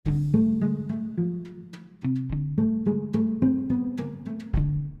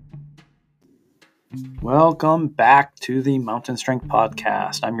Welcome back to the Mountain Strength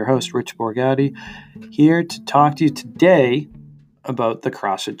Podcast. I'm your host, Rich Borgatti, here to talk to you today about the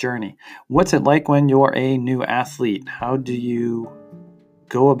CrossFit journey. What's it like when you're a new athlete? How do you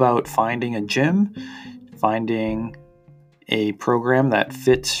go about finding a gym, finding a program that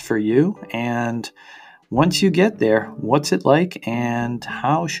fits for you? And once you get there, what's it like and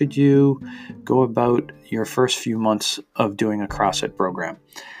how should you go about your first few months of doing a CrossFit program?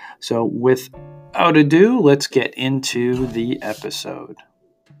 So without ado, let's get into the episode.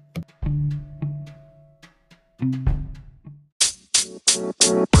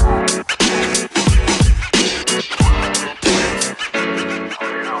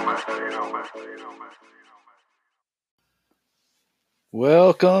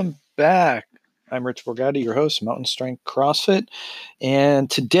 Welcome back. I'm Rich Borgatti, your host, Mountain Strength CrossFit, and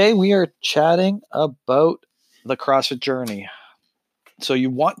today we are chatting about the CrossFit journey. So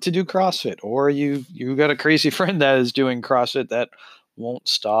you want to do CrossFit, or you got a crazy friend that is doing CrossFit that won't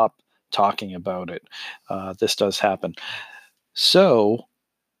stop talking about it. This does happen. So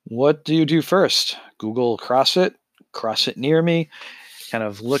what do you do first? Google CrossFit near me, kind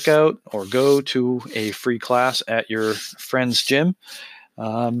of look out or go to a free class at your friend's gym,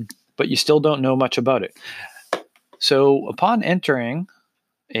 but you still don't know much about it. So upon entering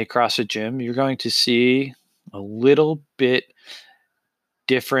a CrossFit gym, you're going to see a little bit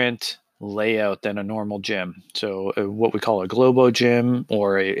different layout than a normal gym. So what we call a Globo gym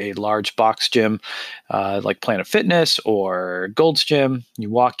or a large box gym, like Planet Fitness or Gold's Gym. You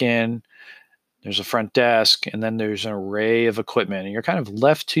walk in, there's a front desk, and then there's an array of equipment, and you're kind of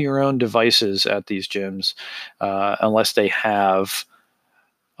left to your own devices at these gyms, unless they have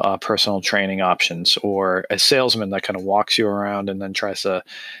personal training options or a salesman that kind of walks you around and then tries to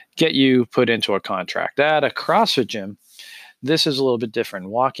get you put into a contract. At a CrossFit gym, this is a little bit different.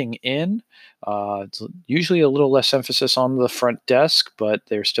 Walking in, it's usually a little less emphasis on the front desk, but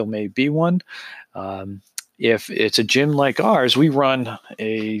there still may be one. If it's a gym like ours, we run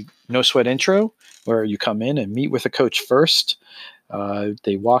a no sweat intro where you come in and meet with a coach first.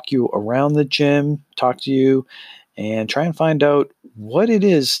 They walk you around the gym, talk to you, and try and find out what it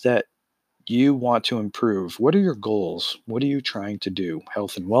is that you want to improve. What are your goals? What are you trying to do?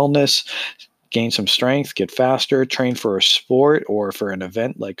 Health and wellness, gain some strength, get faster, train for a sport or for an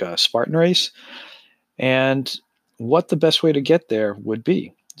event like a Spartan race, and what the best way to get there would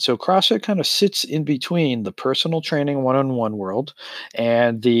be. So CrossFit kind of sits in between the personal training one-on-one world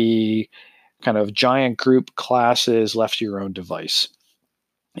and the kind of giant group classes left to your own device.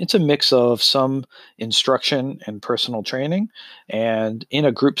 It's a mix of some instruction and personal training and in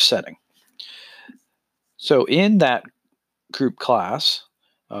a group setting. So in that group class,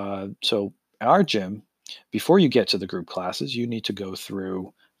 so our gym, before you get to the group classes, you need to go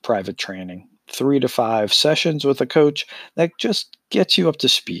through private training, 3 to 5 sessions with a coach that just gets you up to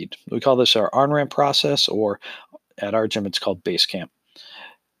speed. We call this our on-ramp process, or at our gym, it's called base camp.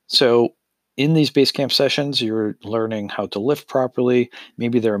 So in these base camp sessions, you're learning how to lift properly.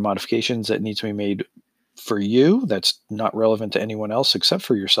 Maybe there are modifications that need to be made for you that's not relevant to anyone else except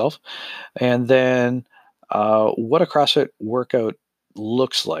for yourself. And then what a CrossFit workout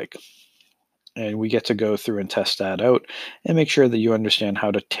looks like. And we get to go through and test that out and make sure that you understand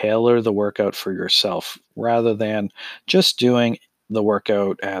how to tailor the workout for yourself rather than just doing the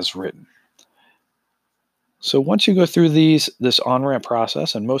workout as written. So once you go through this on-ramp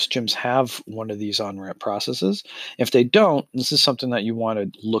process, and most gyms have one of these on-ramp processes, if they don't, this is something that you want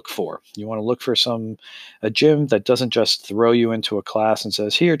to look for. You want to look for a gym that doesn't just throw you into a class and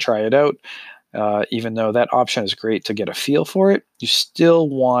says, here, try it out. Even though that option is great to get a feel for it, you still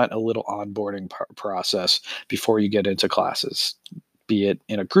want a little onboarding process before you get into classes, be it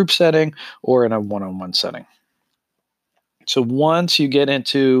in a group setting or in a one-on-one setting. So once you get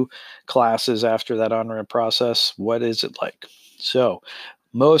into classes after that on-ramp process, what is it like? So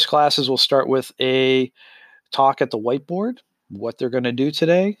most classes will start with a talk at the whiteboard, what they're going to do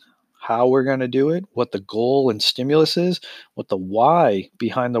today, how we're going to do it, what the goal and stimulus is, what the why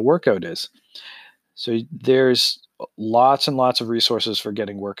behind the workout is. So there's lots and lots of resources for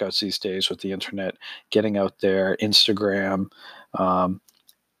getting workouts these days with the internet, getting out there, Instagram.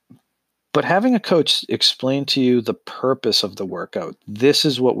 But having a coach explain to you the purpose of the workout, this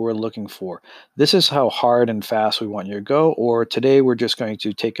is what we're looking for. This is how hard and fast we want you to go. Or today we're just going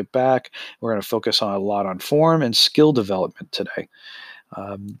to take it back. We're going to focus a lot on form and skill development today.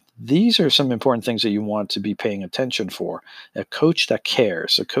 These are some important things that you want to be paying attention for. A coach that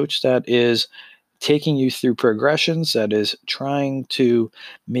cares, a coach that is taking you through progressions, that is trying to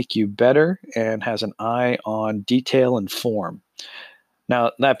make you better and has an eye on detail and form.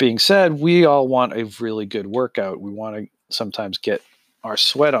 Now, that being said, we all want a really good workout. We want to sometimes get our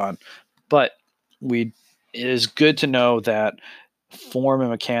sweat on, but it is good to know that form and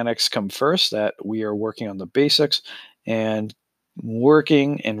mechanics come first, that we are working on the basics and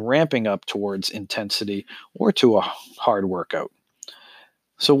working and ramping up towards intensity or to a hard workout.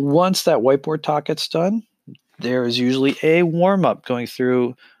 So once that whiteboard talk gets done, there is usually a warm up going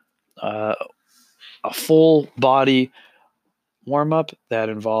through uh, a full body warm up that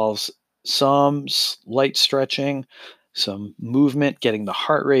involves some light stretching, some movement, getting the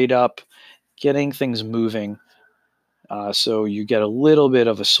heart rate up, getting things moving. So you get a little bit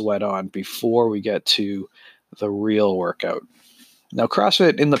of a sweat on before we get to the real workout. Now,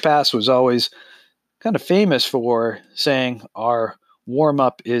 CrossFit in the past was always kind of famous for saying our warm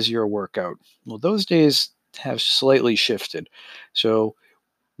up is your workout. Well, those days have slightly shifted. So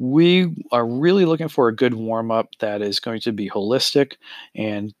we are really looking for a good warm up that is going to be holistic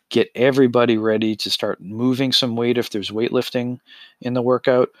and get everybody ready to start moving some weight if there's weightlifting in the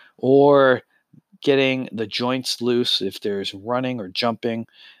workout, or getting the joints loose if there's running or jumping.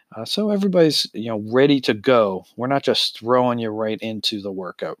 So everybody's ready to go. We're not just throwing you right into the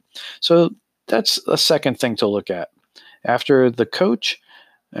workout. So that's a second thing to look at. After the coach,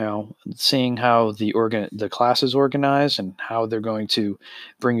 seeing how the class is organized and how they're going to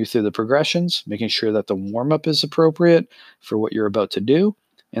bring you through the progressions, making sure that the warm up is appropriate for what you're about to do,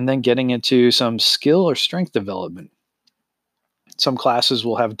 and then getting into some skill or strength development. Some classes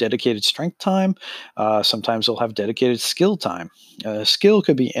will have dedicated strength time. Sometimes they'll have dedicated skill time. Skill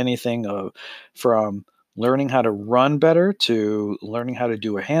could be anything from learning how to run better to learning how to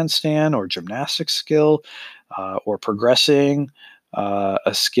do a handstand or gymnastics skill, or progressing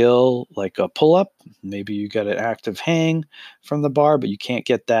a skill like a pull up. Maybe you get an active hang from the bar, but you can't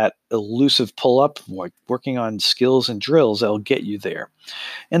get that elusive pull up. Like working on skills and drills that'll get you there.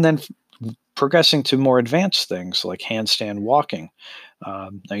 And then progressing to more advanced things like handstand walking. Now,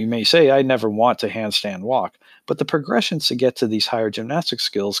 you may say, I never want to handstand walk, but the progressions to get to these higher gymnastic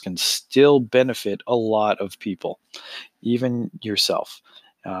skills can still benefit a lot of people, even yourself.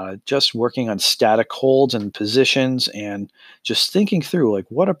 Just working on static holds and positions and just thinking through like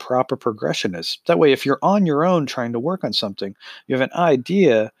what a proper progression is. That way, if you're on your own trying to work on something, you have an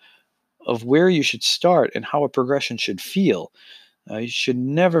idea of where you should start and how a progression should feel. You should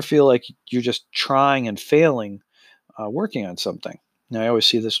never feel like you're just trying and failing working on something. Now, I always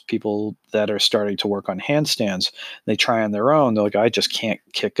see this with people that are starting to work on handstands. They try on their own. They're like, I just can't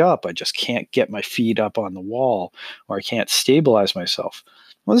kick up. I just can't get my feet up on the wall, or I can't stabilize myself.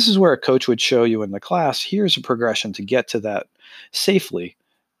 Well, this is where a coach would show you in the class, here's a progression to get to that safely.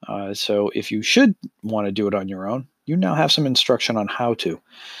 So if you should want to do it on your own, you now have some instruction on how to.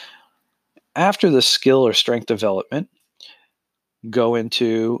 After the skill or strength development, go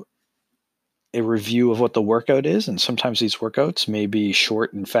into a review of what the workout is. And sometimes these workouts may be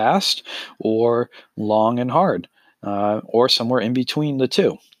short and fast, or long and hard, or somewhere in between the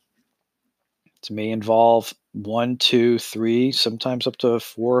two. It may involve 1, 2, 3, sometimes up to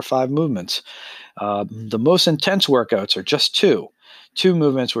 4 or 5 movements. The most intense workouts are just two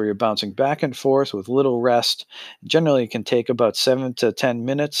movements where you're bouncing back and forth with little rest. Generally, it can take about 7 to 10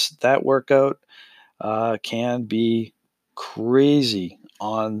 minutes. That workout can be crazy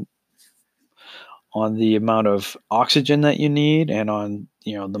on the amount of oxygen that you need and on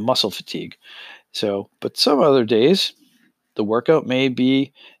the muscle fatigue. So, but some other days the workout may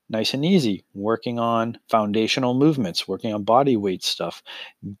be nice and easy, working on foundational movements, working on body weight stuff,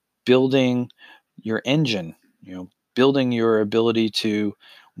 building your engine, building your ability to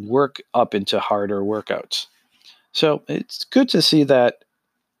work up into harder workouts. So it's good to see that,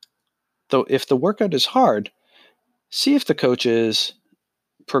 though, if the workout is hard, see if the coach is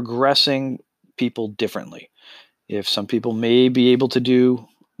progressing people differently. If some people may be able to do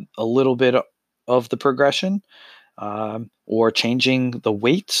a little bit of the progression, or changing the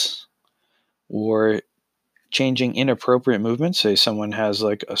weights, or changing inappropriate movements. Say someone has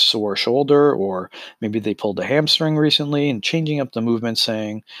like a sore shoulder, or maybe they pulled a hamstring recently, and changing up the movement,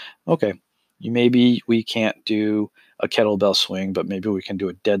 saying, okay, maybe we can't do a kettlebell swing, but maybe we can do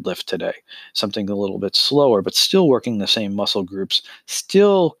a deadlift today. Something a little bit slower, but still working the same muscle groups,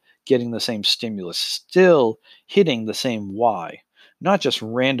 still getting the same stimulus, still hitting the same why, not just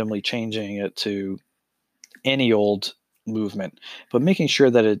randomly changing it to any old movement, but making sure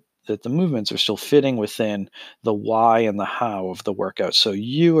that the movements are still fitting within the why and the how of the workout. So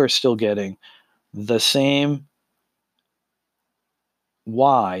you are still getting the same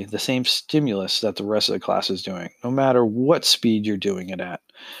why, the same stimulus that the rest of the class is doing, no matter what speed you're doing it at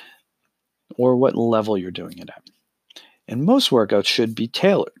or what level you're doing it at. And most workouts should be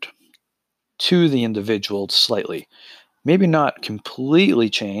tailored to the individual slightly. Maybe not completely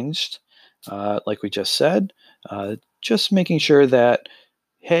changed, like we just said, just making sure that,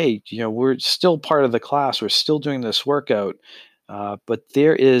 hey, we're still part of the class, we're still doing this workout, but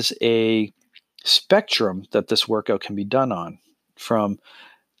there is a spectrum that this workout can be done on, from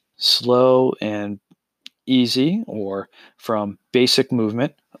slow and easy, or from basic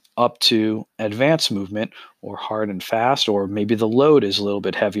movement up to advanced movement, or hard and fast, or maybe the load is a little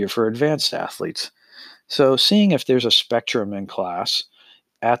bit heavier for advanced athletes. So, seeing if there's a spectrum in class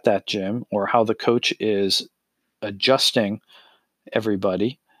at that gym, or how the coach is adjusting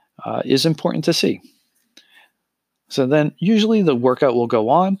everybody, is important to see. So, then usually the workout will go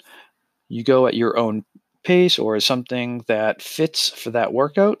on. You go at your own pace or something that fits for that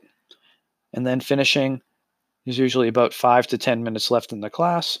workout. And then finishing, there's usually about 5 to 10 minutes left in the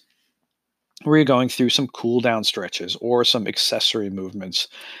class, where you're going through some cool down stretches or some accessory movements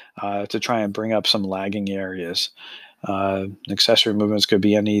to try and bring up some lagging areas. Accessory movements could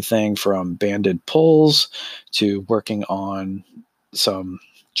be anything from banded pulls to working on some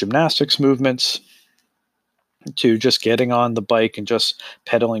gymnastics movements to just getting on the bike and just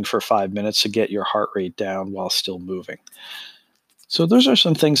pedaling for 5 minutes to get your heart rate down while still moving. So those are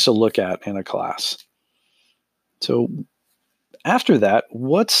some things to look at in a class. So after that,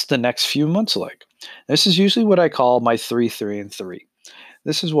 what's the next few months like? This is usually what I call my 3, 3, and 3.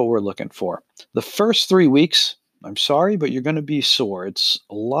 This is what we're looking for. The first 3 weeks, I'm sorry, but you're going to be sore. It's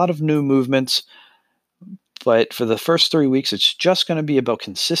a lot of new movements, but for the first 3 weeks, it's just going to be about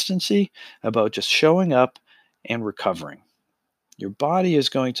consistency, about just showing up and recovering. Your body is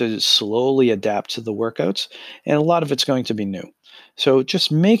going to slowly adapt to the workouts, and a lot of it's going to be new. So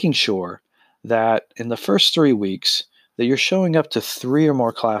just making sure that in the first 3 weeks that you're showing up to 3 or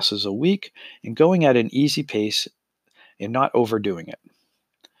more classes a week and going at an easy pace and not overdoing it.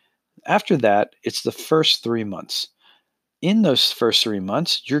 After that, it's the first 3 months. In those first 3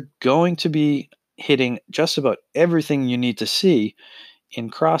 months, you're going to be hitting just about everything you need to see in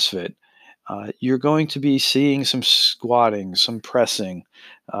CrossFit. You're going to be seeing some squatting, some pressing,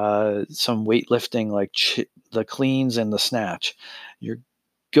 some weightlifting like the cleans and the snatch. You're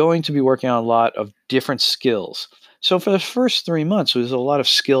going to be working on a lot of different skills. So for the first 3 months, there's a lot of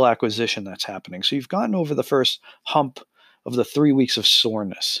skill acquisition that's happening. So you've gotten over the first hump of the 3 weeks of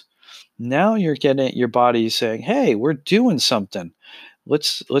soreness. Now you're getting your body saying, "Hey, we're doing something.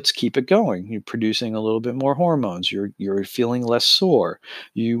 Let's keep it going." You're producing a little bit more hormones. You're feeling less sore.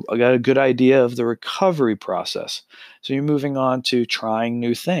 You got a good idea of the recovery process. So you're moving on to trying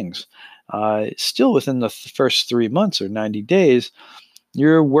new things. Still within the first 3 months or 90 days,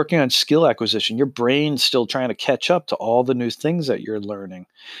 you're working on skill acquisition. Your brain's still trying to catch up to all the new things that you're learning.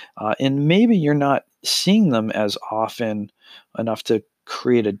 And maybe you're not seeing them as often enough to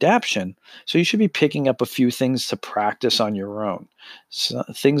create adaptation. So you should be picking up a few things to practice on your own. So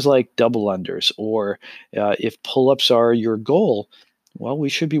things like double unders, or if pull-ups are your goal, well, we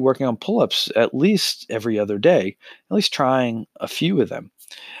should be working on pull-ups at least every other day, at least trying a few of them.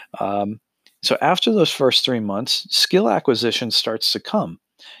 Um, so after those first 3 months, skill acquisition starts to come.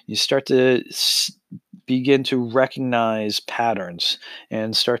 You start to begin to recognize patterns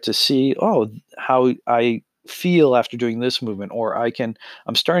and start to see, oh, how I feel after doing this movement, or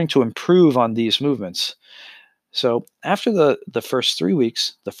I'm starting to improve on these movements. So after the first 3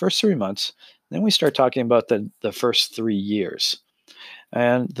 weeks, the first 3 months, then we start talking about the first 3 years.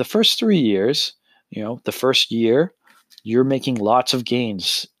 And the first 3 years, the first year, you're making lots of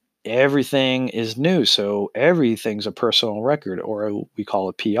gains. Everything is new, so everything's a personal record, or we call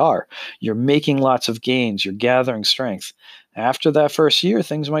it PR. You're making lots of gains, you're gathering strength. After that first year,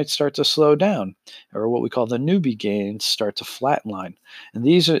 things might start to slow down, or what we call the newbie gains start to flatline. And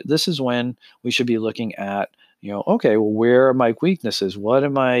this is when we should be looking at, okay, well, where are my weaknesses? What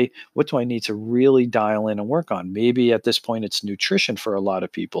do I need to really dial in and work on? Maybe at this point it's nutrition for a lot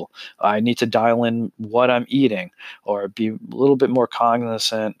of people. I need to dial in what I'm eating, or be a little bit more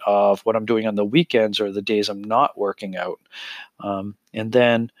cognizant of what I'm doing on the weekends or the days I'm not working out. And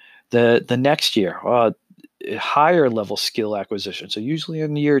then the next year, higher level skill acquisition. So usually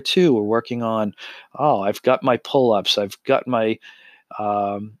in year 2, we're working on, I've got my pull-ups, I've got my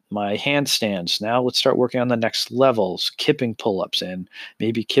handstands. Now let's start working on the next levels, kipping pull-ups, and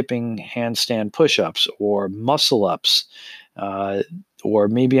maybe kipping handstand push-ups or muscle ups. Or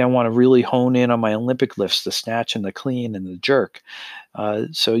maybe I want to really hone in on my Olympic lifts, the snatch and the clean and the jerk.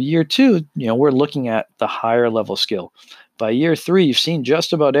 So year 2, we're looking at the higher level skill. By year 3, you've seen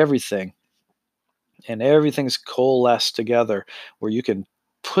just about everything, and everything's coalesced together where you can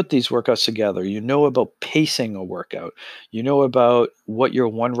put these workouts together. You know about pacing a workout. You know about what your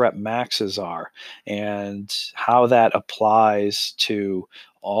 1 rep maxes are and how that applies to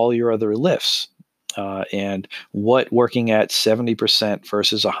all your other lifts. And what working at 70%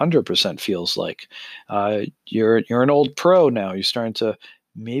 versus 100% feels like. You're an old pro now. You're starting to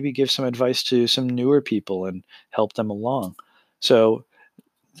maybe give some advice to some newer people and help them along. So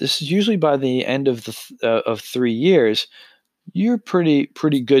this is usually by the end of of 3 years, you're pretty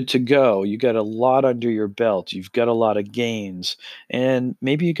good to go. You got a lot under your belt. You've got a lot of gains, and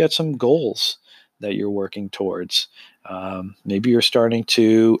maybe you got some goals that you're working towards. Maybe you're starting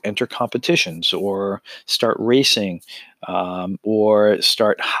to enter competitions or start racing, or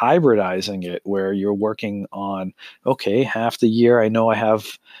start hybridizing it where you're working on, okay, half the year I know I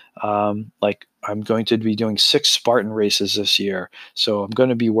have, like I'm going to be doing 6 Spartan races this year. So I'm going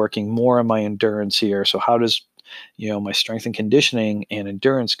to be working more on my endurance here. So how does my strength and conditioning and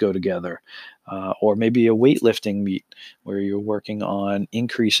endurance go together? Or maybe a weightlifting meet where you're working on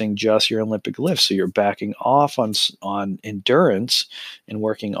increasing just your Olympic lifts. So you're backing off on endurance and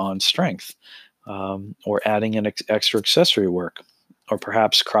working on strength, or adding an extra accessory work. Or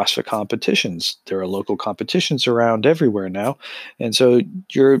perhaps CrossFit competitions. There are local competitions around everywhere now. And so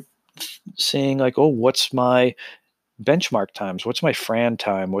you're seeing like, oh, what's my benchmark times? What's my Fran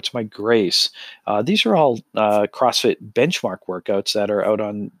time? What's my Grace? These are all CrossFit benchmark workouts that are out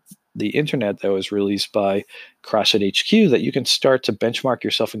on the internet that was released by CrossFit HQ that you can start to benchmark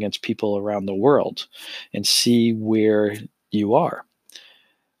yourself against people around the world and see where you are.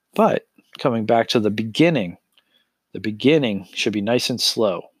 But coming back to the beginning should be nice and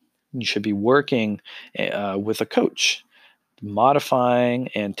slow. You should be working with a coach, modifying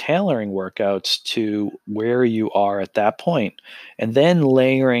and tailoring workouts to where you are at that point, and then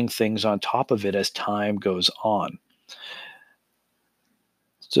layering things on top of it as time goes on.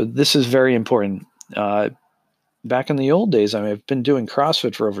 So this is very important. Back in the old days, I've been doing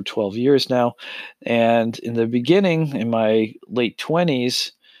CrossFit for over 12 years now, and in the beginning, in my late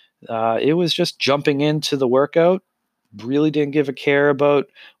 20s, it was just jumping into the workout. Really didn't give a care about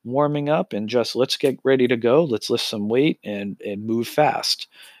warming up, and just let's get ready to go. Let's lift some weight and move fast.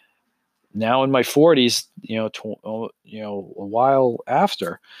 Now in my 40s, a while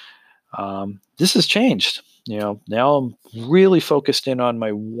after, this has changed. Now I'm really focused in on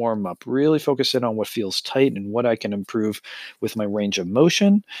my warm up, really focused in on what feels tight and what I can improve with my range of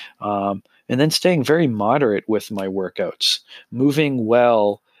motion, and then staying very moderate with my workouts, moving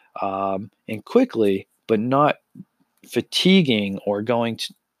well, and quickly, but not fatiguing or going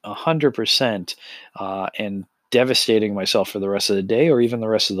to 100%, and devastating myself for the rest of the day or even the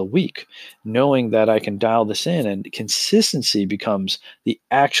rest of the week, knowing that I can dial this in, and consistency becomes the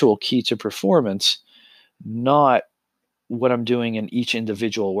actual key to performance, not what I'm doing in each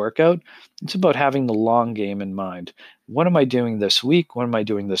individual workout. It's about having the long game in mind. What am I doing this week? What am I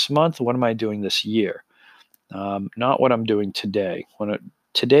doing this month? What am I doing this year? Not what I'm doing today.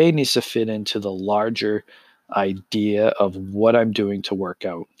 Today needs to fit into the larger idea of what I'm doing to work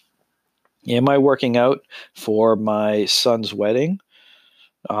out. Am I working out for my son's wedding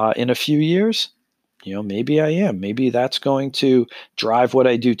in a few years? Maybe I am. Maybe that's going to drive what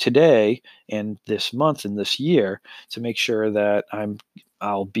I do today and this month and this year to make sure that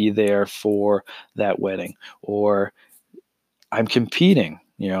I'll be there for that wedding. Or I'm competing.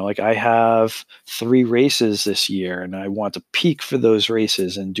 Like I have 3 races this year and I want to peak for those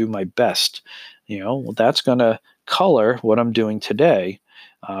races and do my best. Well, that's going to color what I'm doing today,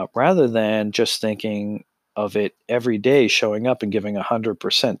 rather than just thinking of it every day, showing up and giving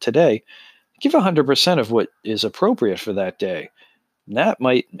 100% today. Give 100% of what is appropriate for that day. And that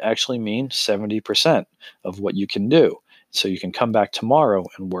might actually mean 70% of what you can do. So you can come back tomorrow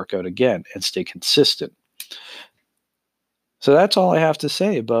and work out again and stay consistent. So that's all I have to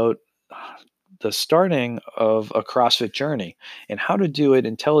say about the starting of a CrossFit journey and how to do it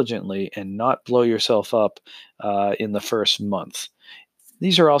intelligently and not blow yourself up in the first month.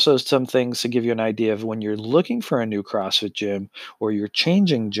 These are also some things to give you an idea of when you're looking for a new CrossFit gym or you're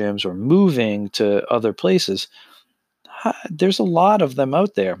changing gyms or moving to other places. There's a lot of them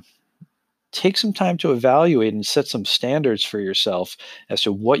out there. Take some time to evaluate and set some standards for yourself as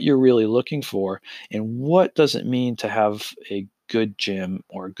to what you're really looking for and what does it mean to have a good gym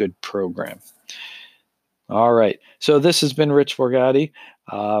or a good program. All right. So this has been Rich Borgatti,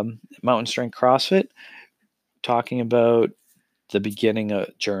 Mountain Strength CrossFit, talking about the beginning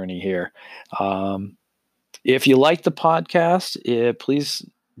journey here. If you like the podcast, please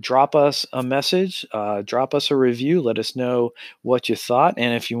drop us a message, drop us a review, let us know what you thought.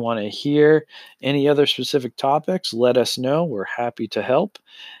 And if you want to hear any other specific topics, let us know. We're happy to help.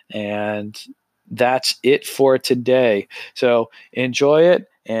 And that's it for today. So enjoy it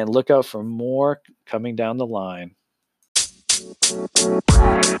and look out for more coming down the line.